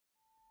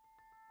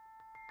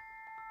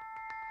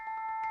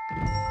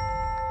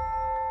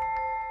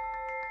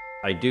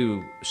I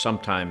do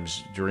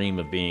sometimes dream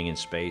of being in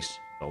space.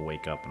 I'll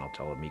wake up and I'll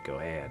tell Miko,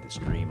 hey, I had this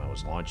dream I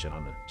was launching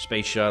on the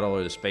space shuttle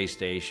or the space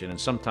station.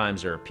 And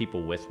sometimes there are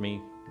people with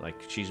me,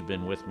 like she's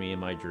been with me in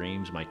my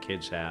dreams, my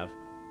kids have.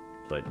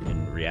 But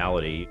in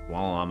reality,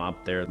 while I'm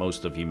up there,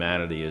 most of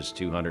humanity is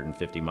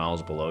 250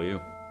 miles below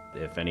you.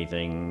 If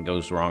anything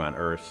goes wrong on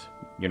Earth,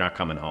 you're not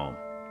coming home.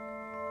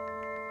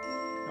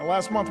 Now,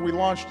 last month, we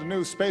launched a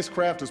new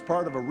spacecraft as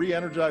part of a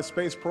re-energized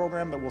space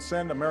program that will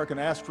send American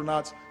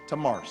astronauts to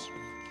Mars.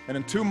 And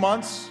in 2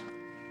 months,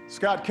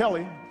 Scott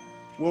Kelly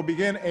will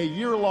begin a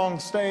year-long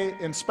stay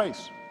in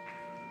space.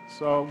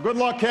 So good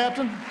luck,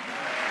 Captain.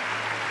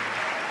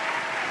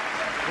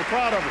 We're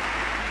proud of you.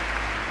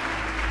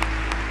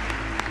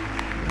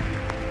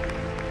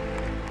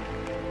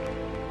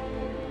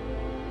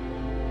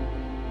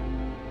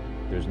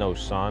 There's no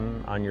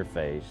sun on your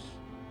face.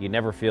 You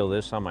never feel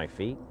this on my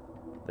feet,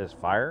 this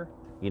fire.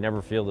 You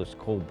never feel this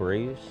cool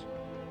breeze.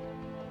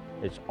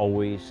 It's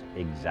always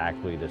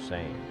exactly the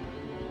same.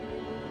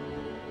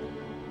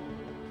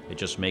 It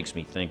just makes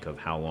me think of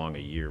how long a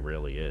year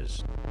really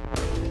is.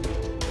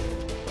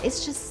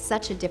 It's just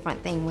such a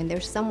different thing when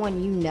there's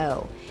someone you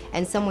know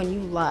and someone you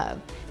love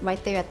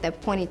right there at the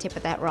pointy tip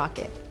of that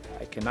rocket.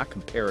 I cannot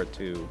compare it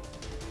to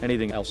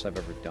anything else I've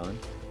ever done.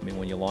 I mean,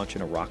 when you're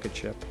launching a rocket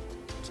ship,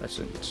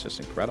 it's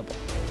just incredible.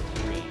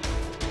 3, 2,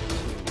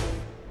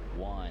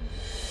 1.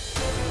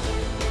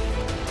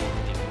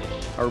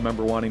 I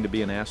remember wanting to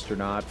be an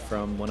astronaut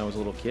from when I was a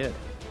little kid.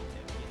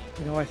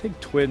 You know, I think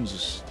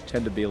twins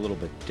tend to be a little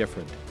bit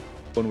different.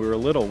 When we were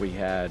little, we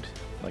had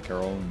like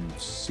our own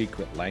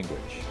secret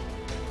language.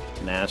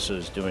 NASA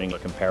is doing a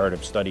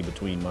comparative study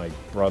between my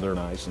brother and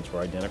I, since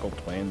we're identical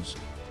twins.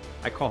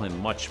 I call him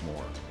much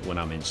more when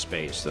I'm in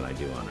space than I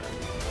do on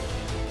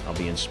Earth. I'll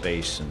be in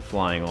space and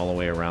flying all the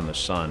way around the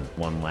sun,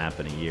 1 lap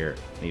in a year.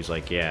 And he's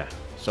like, yeah,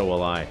 so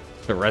will I.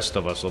 The rest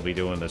of us will be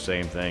doing the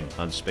same thing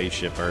on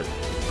Spaceship Earth.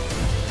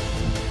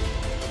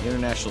 The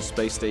International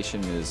Space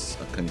Station is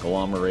a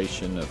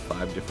conglomeration of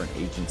 5 different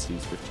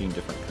agencies, 15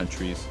 different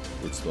countries.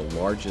 It's the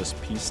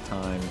largest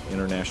peacetime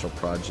international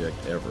project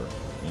ever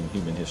in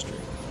human history.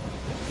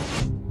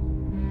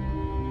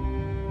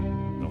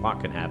 A lot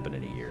can happen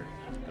in a year.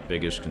 The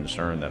biggest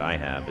concern that I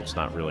have, it's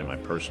not really my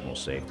personal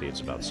safety,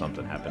 it's about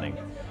something happening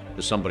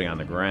to somebody on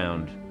the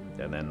ground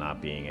and then not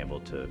being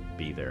able to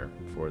be there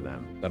for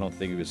them. I don't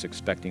think he was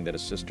expecting that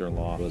his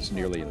sister-in-law was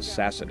nearly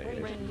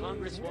assassinated.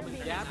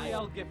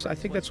 So I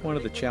think that's one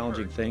of the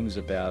challenging things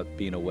about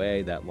being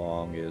away that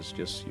long is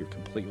just you're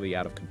completely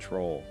out of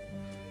control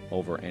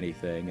over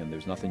anything and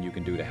there's nothing you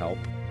can do to help.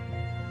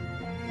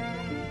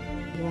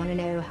 You want to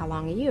know how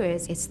long a year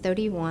is? It's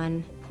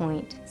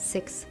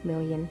 31.6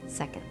 million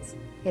seconds.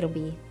 It'll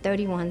be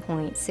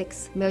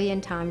 31.6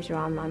 million times you're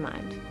on my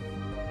mind.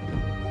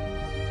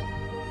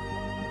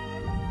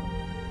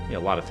 A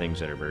lot of things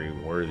that are very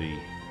worthy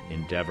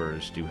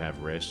endeavors do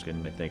have risk,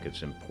 and I think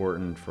it's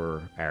important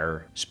for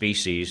our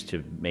species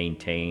to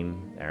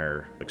maintain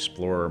our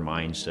explorer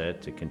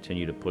mindset, to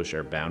continue to push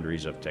our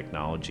boundaries of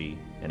technology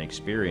and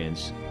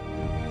experience.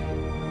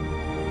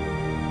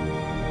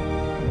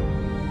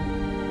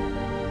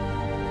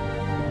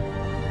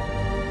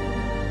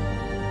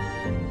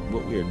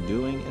 What we are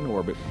doing in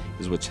orbit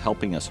is what's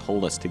helping us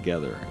hold us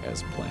together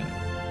as a planet.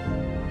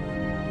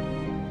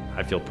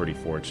 I feel pretty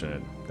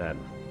fortunate that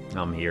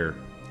I'm here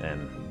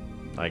and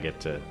I get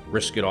to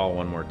risk it all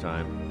one more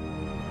time.